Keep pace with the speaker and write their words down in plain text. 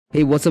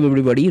Hey, what's up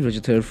everybody?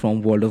 Rajat here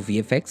from World of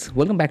VFX.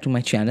 Welcome back to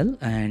my channel,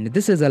 and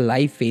this is a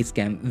live face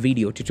cam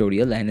video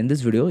tutorial, and in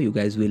this video you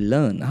guys will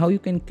learn how you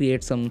can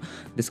create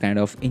this kind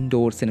of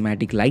indoor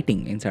cinematic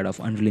lighting inside of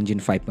Unreal Engine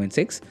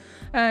 5.6,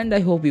 and I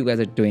hope you guys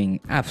are doing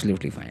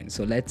absolutely fine.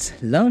 So let's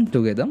learn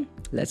together.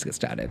 Let's get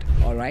started.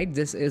 Alright,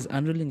 this is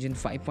Unreal Engine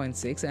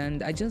 5.6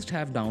 and I just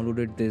have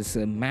downloaded this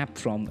map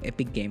from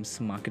Epic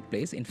Games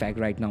Marketplace. In fact,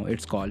 right now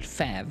it's called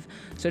Fav.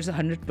 So it's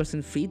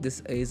 100% free.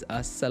 This is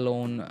a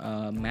salon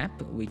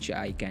map which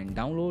I can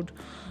download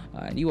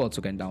and you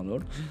also can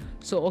download.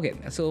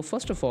 So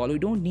first of all, we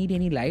don't need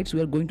any lights.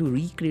 We are going to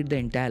recreate the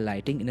entire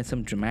lighting in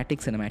some dramatic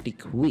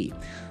cinematic way.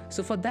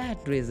 So for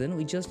that reason,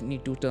 we just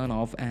need to turn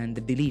off and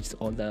deletes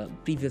all the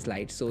previous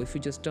lights. So if you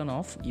just turn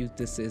off,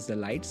 this is the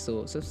lights.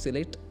 So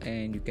select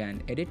and you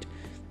can edit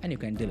and you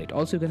can delete.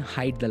 Also, you can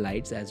hide the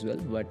lights as well,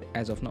 but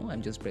as of now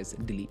I'm just press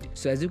delete.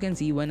 So as you can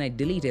see, when I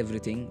delete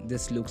everything,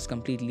 this looks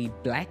completely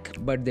black,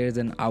 but there's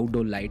an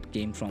outdoor light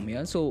came from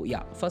here. So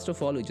yeah, first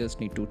of all, we just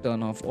need to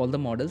turn off all the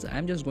models.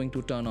 I'm just going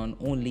to turn on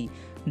only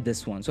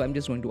this one, so I'm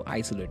just going to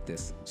isolate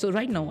this. So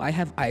right now I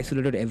have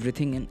isolated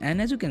everything,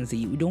 and as you can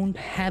see, we don't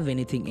have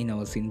anything in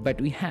our scene,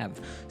 but we have.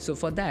 So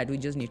for that, we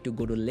just need to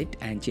go to lit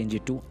and change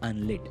it to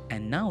unlit,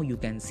 and now you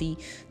can see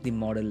the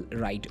model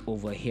right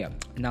over here.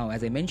 Now,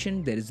 as I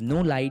mentioned, there is no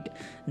light,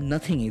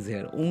 nothing is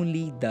here,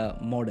 only the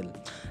model.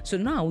 So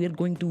now we are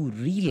going to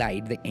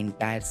relight the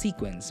entire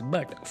sequence,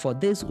 but for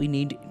this we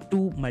need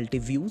two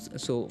multi-views.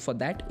 So for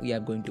that, we are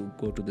going to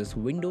go to this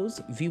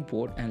Windows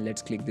viewport and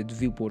let's click the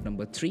viewport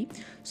number 3.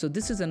 So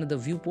this is another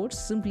viewport.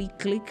 Simply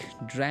click,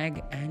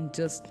 drag and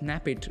just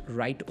snap it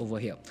right over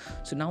here.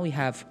 So now we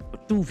have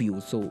two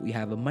views, so we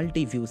have a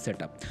multi-view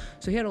setup.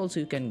 So here also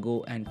you can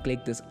go and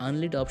click this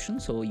unlit option,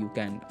 so you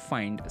can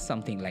find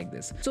something like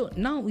this. So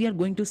now we are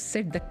going to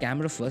set the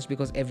camera first,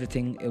 because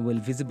everything will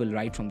visible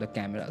right from the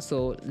camera.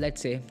 So let's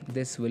say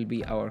this will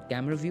be our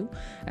camera view,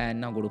 and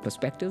now go to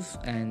perspective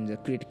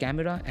and create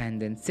camera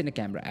and then cine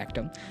camera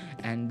actor,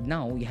 and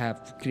now we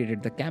have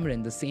created the camera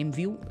in the same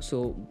view.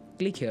 So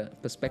click here,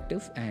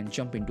 perspective, and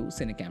jump into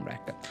cine camera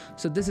actor.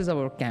 So this is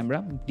our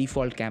camera.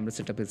 Default camera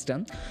setup is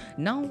done.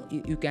 Now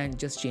you can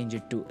just change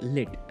it to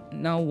lit.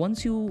 Now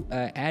once you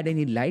add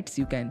any lights,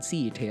 you can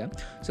see it here.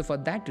 So for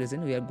that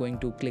reason, we are going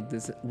to click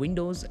this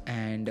Windows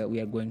and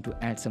we are going to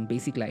add some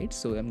basic lights.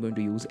 So I'm going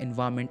to use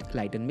environment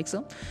light and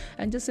mixer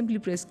and just simply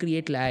press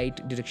create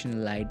light, directional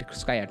light,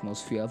 sky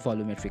atmosphere,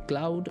 volumetric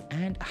cloud,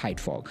 and hide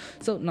fog.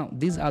 So now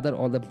these are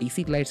all the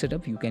basic light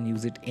setup. You can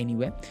use it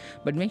anywhere,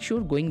 but make sure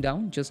going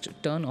down, just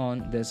turn on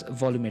this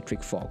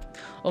volumetric fog.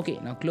 Okay,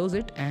 now close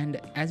it,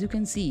 and as you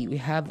can see, we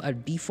have a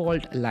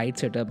default light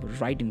setup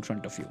right in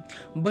front of you,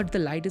 but the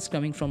light is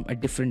coming from a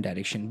different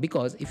direction,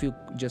 because if you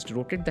just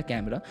rotate the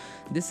camera,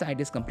 this side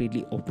is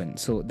completely open.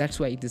 So that's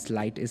why this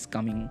light is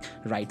coming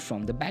right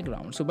from the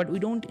background. So but we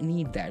don't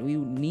need that. We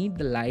need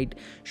the light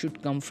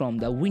should come from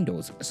the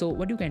windows. So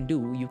what you can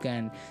do, you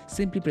can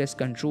simply press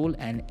Ctrl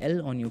and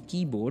L on your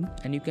keyboard,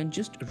 and you can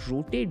just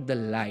rotate the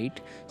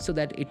light so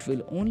that it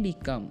will only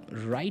come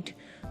right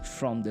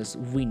from this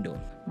window.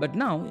 But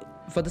now,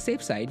 for the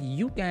safe side,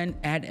 you can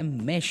add a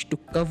mesh to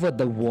cover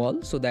the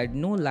wall so that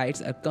no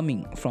lights are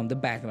coming from the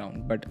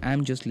background, but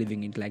I'm just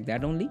leaving it like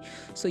that only.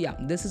 So yeah,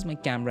 this is my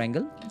camera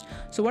angle.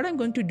 So what I'm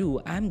going to do,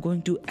 I'm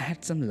going to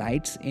add some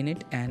lights in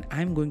it, and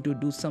I'm going to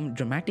do some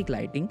dramatic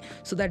lighting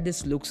so that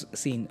this looks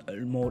seen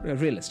more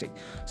realistic.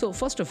 So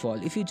first of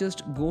all, if you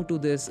just go to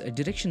this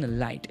directional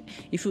light,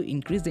 if you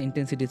increase the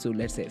intensity to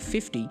let's say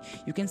 50,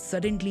 you can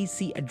suddenly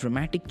see a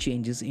dramatic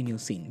changes in your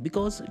scene,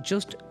 because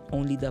just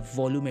only the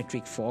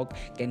volumetric fog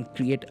can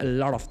create a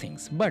lot of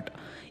things. But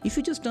if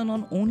you just turn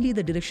on only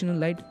the directional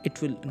light,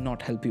 it will not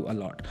help you a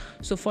lot.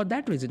 So for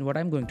that reason, what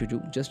I'm going to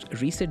do, just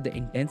reset the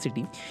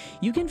intensity.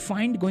 You can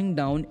find going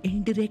down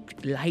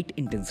indirect light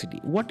intensity.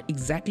 What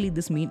exactly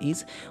this means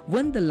is,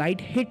 when the light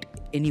hit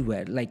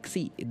anywhere, like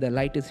see, the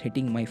light is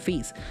hitting my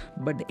face,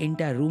 but the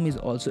entire room is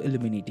also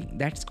illuminating.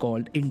 That's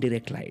called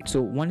indirect light.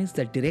 So one is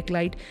the direct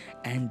light,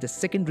 and the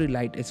secondary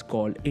light is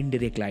called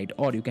indirect light,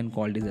 or you can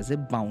call this as a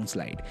bounce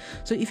light.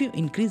 So if you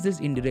increase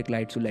this indirect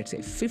light to let's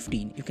say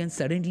 15, you can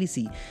suddenly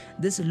see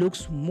this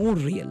looks more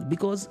real,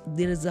 because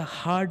there is a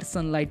hard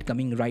sunlight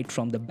coming right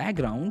from the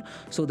background,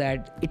 so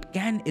that it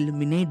can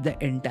illuminate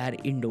the entire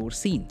indoor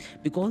scene,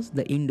 because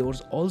the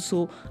indoors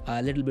also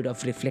a little bit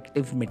of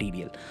reflective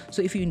material.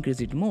 So if you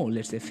increase it more,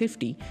 let's say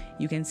 50,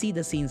 you can see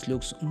the scenes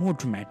looks more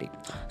dramatic.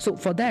 So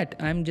for that,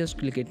 I'm just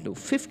clicking to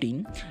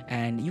 15,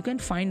 and you can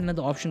find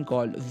another option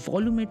called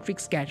volumetric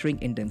scattering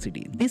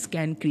intensity. This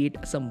can create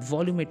some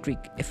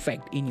volumetric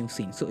effect in your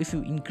scene. So if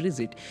you increase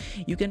it,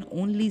 you can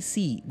only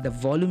see the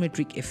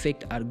volumetric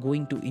effect are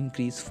going to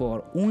increase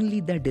for only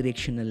the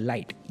directional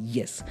light.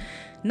 Yes,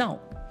 Now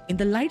in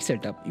the light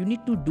setup, you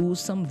need to do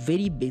some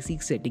very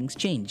basic settings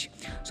change.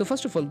 So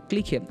first of all,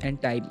 click here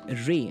and type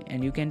ray,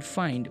 and you can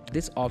find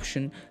this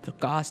option,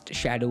 cast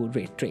shadow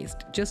ray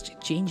traced. Just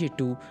change it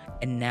to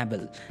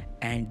enable,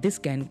 and this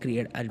can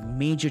create a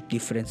major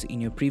difference in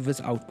your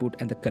previous output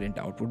and the current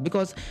output,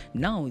 because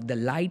now the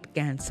light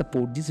can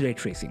support this ray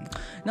tracing.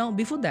 Now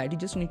before that, you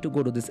just need to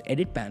go to this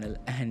edit panel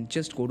and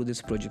just go to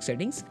this project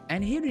settings,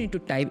 and here you need to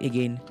type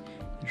again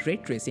ray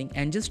tracing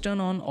and just turn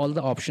on all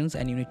the options,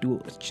 and you need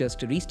to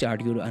just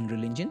restart your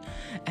Unreal Engine,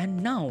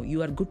 and now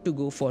you are good to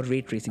go for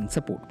ray tracing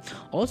support.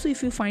 Also,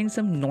 if you find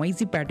some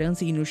noisy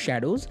patterns in your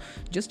shadows,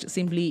 just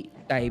simply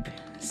type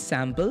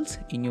samples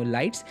in your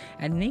lights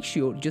and make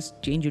sure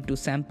just change it to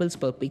samples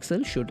per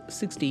pixel should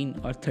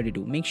 16 or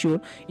 32. Make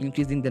sure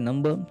increasing the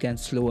number can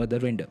slower the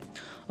render.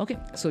 Okay,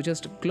 so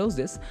just close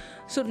this.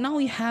 So now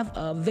we have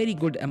a very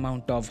good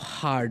amount of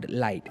hard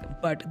light,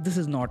 but this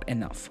is not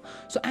enough.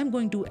 So I'm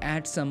going to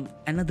add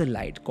another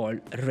light called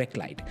rec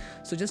light.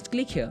 So just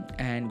click here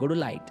and go to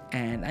light,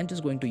 and I'm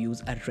just going to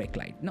use a rec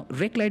light. Now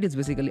rec light is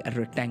basically a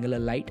rectangular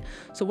light.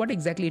 So what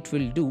exactly it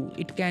will do,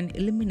 it can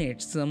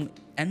eliminate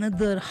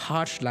another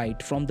harsh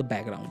light from the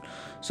background.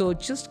 So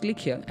just click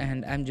here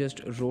and I'm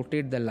just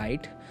rotate the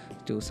light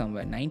to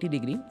somewhere 90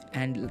 degree,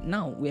 and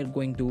now we are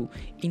going to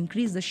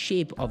increase the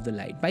shape of the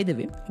light. By the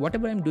way,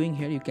 whatever I'm doing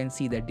here, you can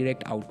see the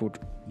direct output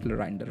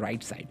on the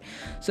right side.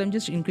 So I'm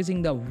just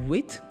increasing the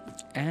width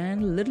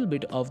and a little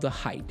bit of the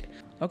height.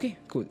 Okay,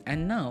 cool.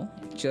 And now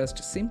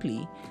just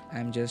simply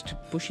I'm just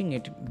pushing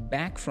it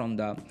back from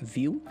the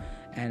view,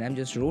 and I'm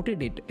just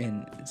rotate it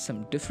in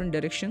some different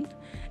direction,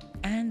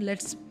 and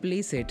let's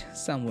place it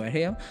somewhere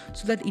here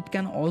so that it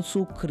can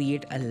also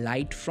create a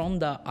light from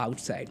the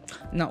outside.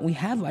 Now we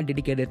have a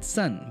dedicated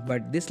sun,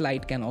 but this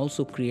light can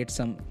also create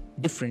some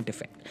different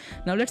effect.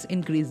 Now let's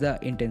increase the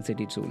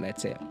intensity to,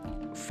 let's say,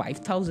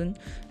 5000,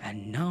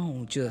 and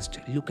now just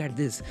look at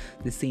this.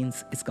 The scene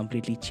is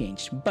completely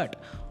changed, but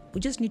we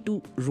just need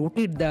to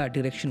rotate the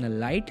directional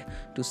light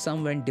to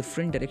somewhere in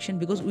different direction,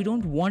 because we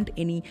don't want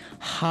any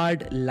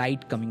hard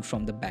light coming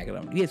from the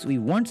background. Yes, we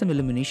want some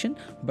illumination,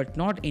 but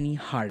not any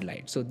hard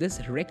light. So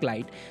this rec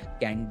light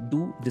can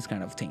do this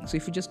kind of thing. So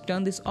if you just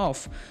turn this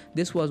off,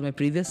 this was my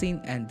previous scene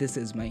and this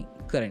is my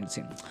current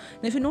scene.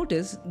 Now if you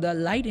notice, the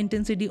light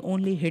intensity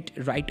only hit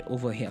right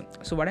over here.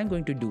 So what I'm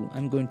going to do,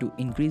 I'm going to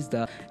increase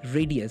the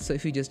radius. So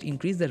if you just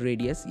increase the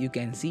radius, you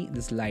can see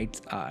these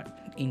lights are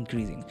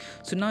increasing.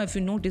 So now if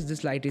you notice,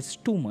 this light is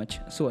too much,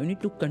 so I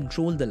need to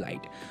control the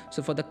light.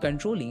 So for the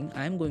controlling,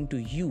 I'm going to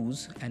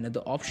use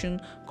another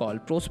option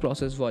called post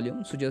process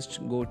volume. So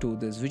just go to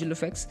this visual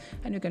effects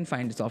and you can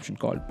find this option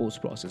called post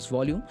process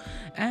volume,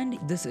 and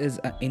this is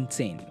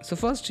insane. So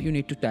first you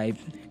need to type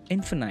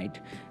infinite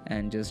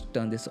and just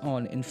turn this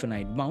on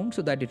infinite bound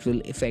so that it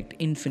will affect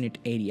infinite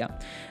area.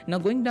 Now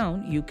going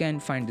down, you can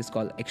find this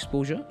called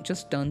exposure.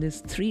 Just turn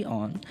this 3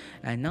 on,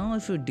 and now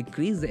if you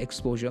decrease the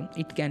exposure,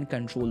 it can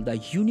control the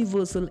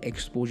universal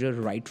exposure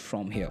right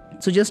from here.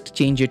 So just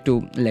change it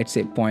to, let's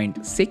say,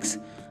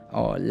 0.6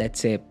 or let's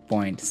say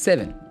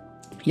 0.7.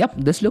 Yep,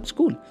 this looks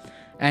cool.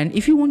 And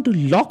if you want to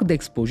lock the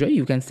exposure,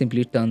 you can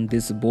simply turn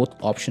this both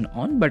option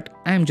on, but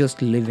I'm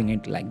just leaving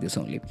it like this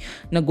only.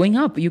 Now going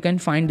up, you can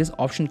find this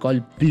option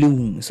called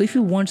bloom. So if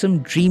you want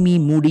some dreamy,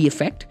 moody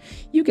effect,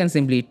 you can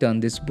simply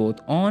turn this both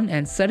on,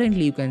 and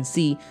suddenly you can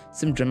see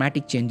some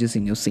dramatic changes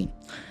in your scene.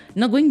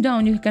 Now going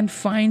down, you can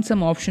find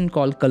some option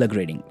called color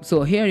grading.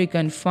 So here you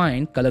can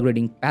find color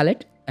grading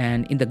palette,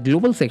 and in the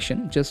global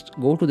section, just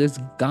go to this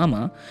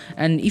gamma,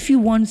 and if you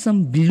want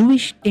some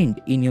bluish tint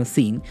in your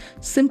scene,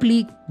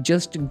 simply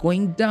just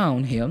going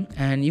down here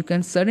and you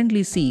can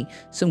suddenly see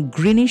some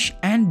greenish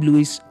and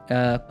bluish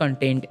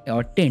content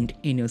or tint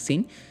in your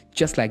scene,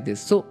 just like this.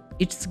 So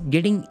it's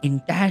getting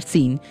entire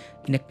scene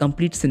in a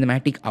complete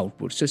cinematic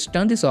output. So just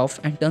turn this off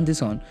and turn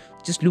this on.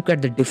 Just look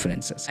at the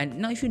differences. And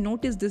now if you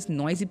notice this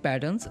noisy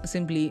patterns,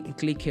 simply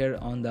click here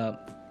on the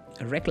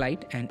rec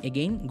light and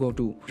again go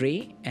to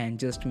ray and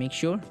just make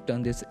sure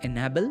turn this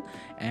enable,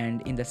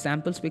 and in the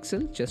samples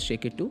pixel just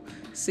shake it to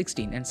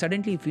 16, and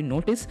suddenly if you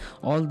notice,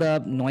 all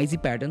the noisy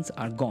patterns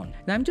are gone.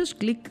 Now I'm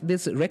just click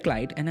this rec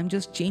light and I'm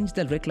just change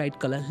the rec light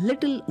color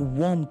little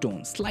warm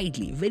tone,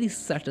 slightly, very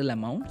subtle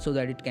amount, so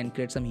that it can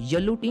create some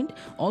yellow tint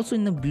also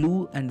in the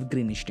blue and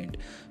greenish tint.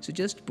 So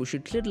just push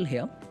it little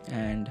here,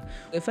 and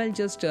if I'll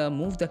just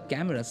move the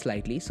camera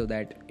slightly so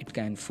that it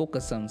can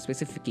focus some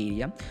specific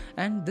area,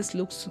 and this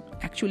looks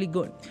actually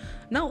good.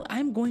 Now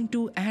I'm going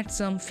to add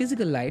some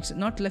physical lights,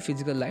 not like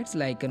physical lights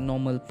like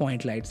normal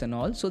point lights and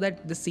all, so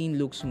that the scene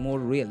looks more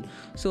real.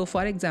 So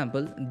for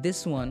example,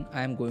 this one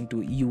I'm going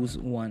to use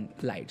one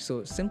light.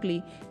 So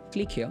simply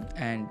click here,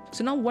 and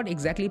so now what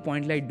exactly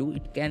point light do,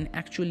 it can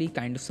actually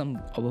kind of some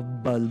of a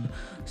bulb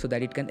so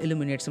that it can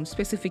illuminate some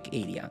specific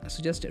area.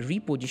 So just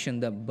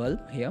reposition the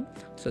bulb here,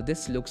 so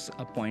this looks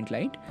a point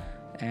light,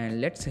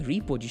 and let's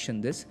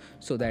reposition this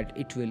so that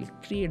it will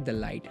create the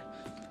light.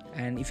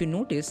 And if you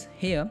notice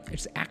here,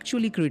 it's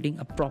actually creating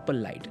a proper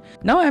light.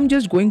 Now I'm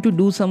just going to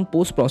do some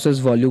post-process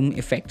volume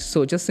effects.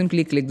 So just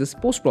simply click this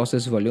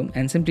post-process volume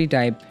and simply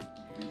type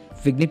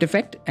vignette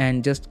effect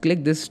and just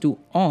click this to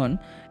on,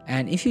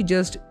 and if you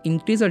just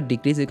increase or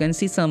decrease, you can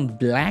see some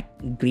black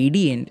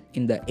gradient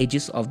in the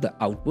edges of the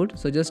output.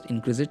 So just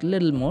increase it a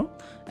little more,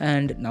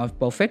 and now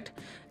perfect.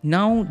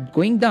 Now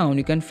going down,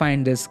 you can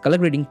find this color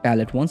grading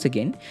palette once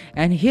again,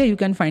 and here you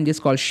can find this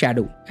called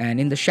shadow, and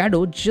in the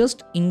shadow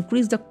just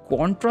increase the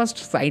contrast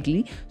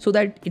slightly so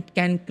that it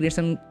can create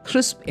some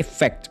crisp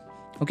effect.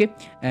 Okay,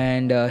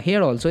 and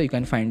here also you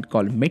can find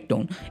called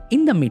midtone.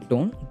 In the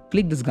midtone,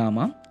 click this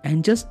gamma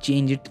and just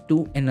change it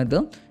to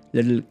another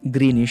little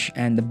greenish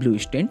and the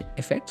bluish tint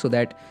effect so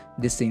that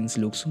this scene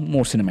looks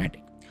more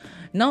cinematic.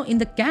 Now in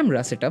the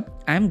camera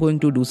setup, I'm going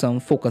to do some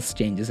focus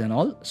changes and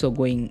all. So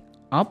going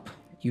up,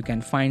 you can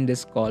find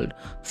this called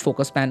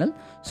focus panel.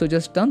 So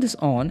just turn this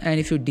on, and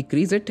if you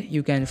decrease it,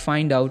 you can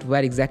find out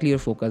where exactly your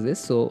focus is.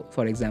 So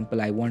for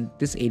example, I want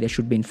this area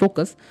should be in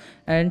focus,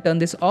 and turn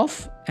this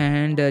off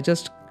and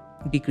just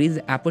decrease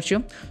the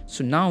aperture.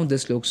 So now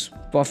this looks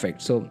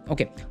perfect. So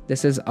okay,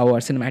 this is our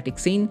cinematic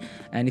scene,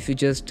 and if you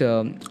just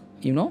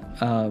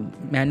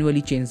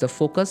manually change the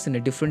focus in a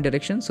different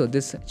direction, so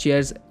this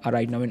chairs are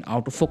right now in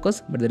out of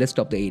focus, but the rest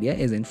of the area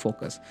is in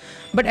focus.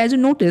 But as you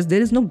notice,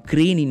 there is no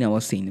grain in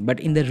our scene, but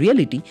in the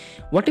reality,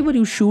 whatever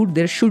you shoot,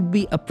 there should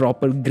be a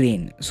proper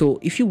grain. So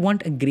if you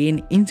want a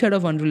grain inside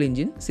of Unreal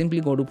Engine, simply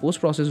go to post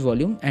process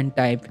volume and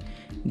type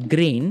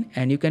grain,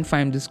 and you can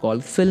find this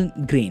called film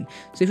grain.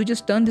 So if you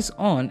just turn this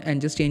on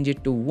and just change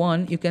it to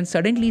 1, you can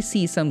suddenly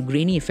see some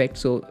grainy effect.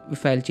 So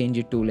if I'll change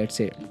it to, let's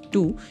say, 2,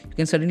 you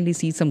can suddenly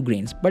see some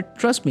grains. But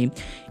trust me,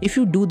 if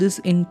you do this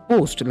in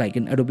post, like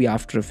in Adobe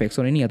After Effects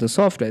or any other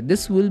software,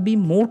 this will be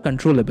more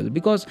controllable,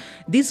 because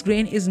this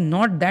grain is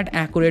not that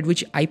accurate,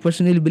 which I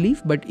personally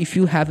believe. But if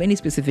you have any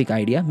specific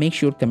idea, make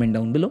sure comment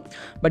down below.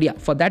 But yeah,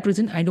 for that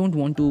reason, I don't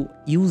want to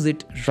use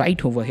it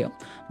right over here.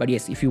 But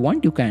yes, if you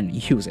want, you can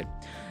use it.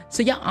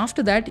 So yeah,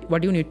 after that,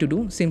 what you need to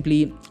do,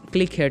 simply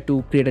click here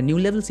to create a new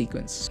level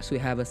sequence. So you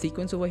have a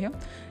sequence over here.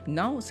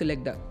 Now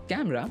select the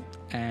camera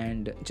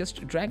and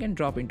just drag and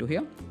drop into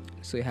here.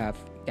 So you have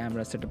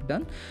camera setup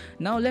done.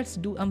 Now let's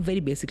do a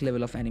very basic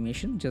level of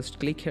animation. Just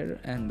click here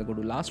and go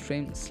to last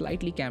frame,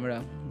 slightly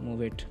camera,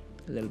 move it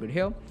a little bit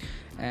here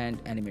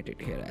and animate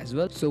it here as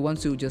well. So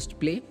once you just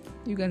play,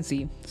 you can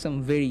see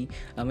some very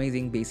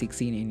amazing basic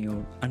scene in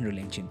your Unreal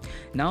Engine.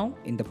 Now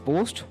in the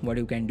post, what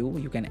you can do,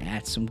 you can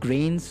add some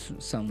grains,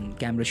 some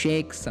camera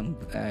shakes, some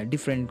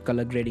different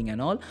color grading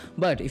and all.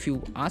 But if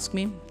you ask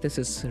me, this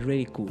is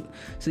really cool.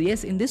 So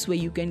yes, in this way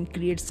you can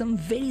create some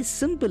very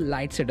simple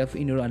light setup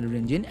in your Unreal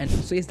Engine. And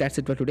so yes, that's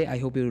it for today. I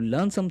hope you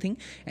learned something,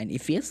 and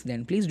if yes,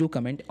 then please do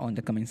comment on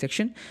the comment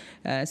section.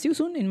 See you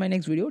soon in my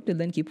next video. Till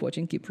then, keep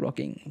watching, keep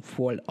rocking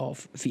World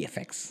of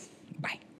VFX. Bye.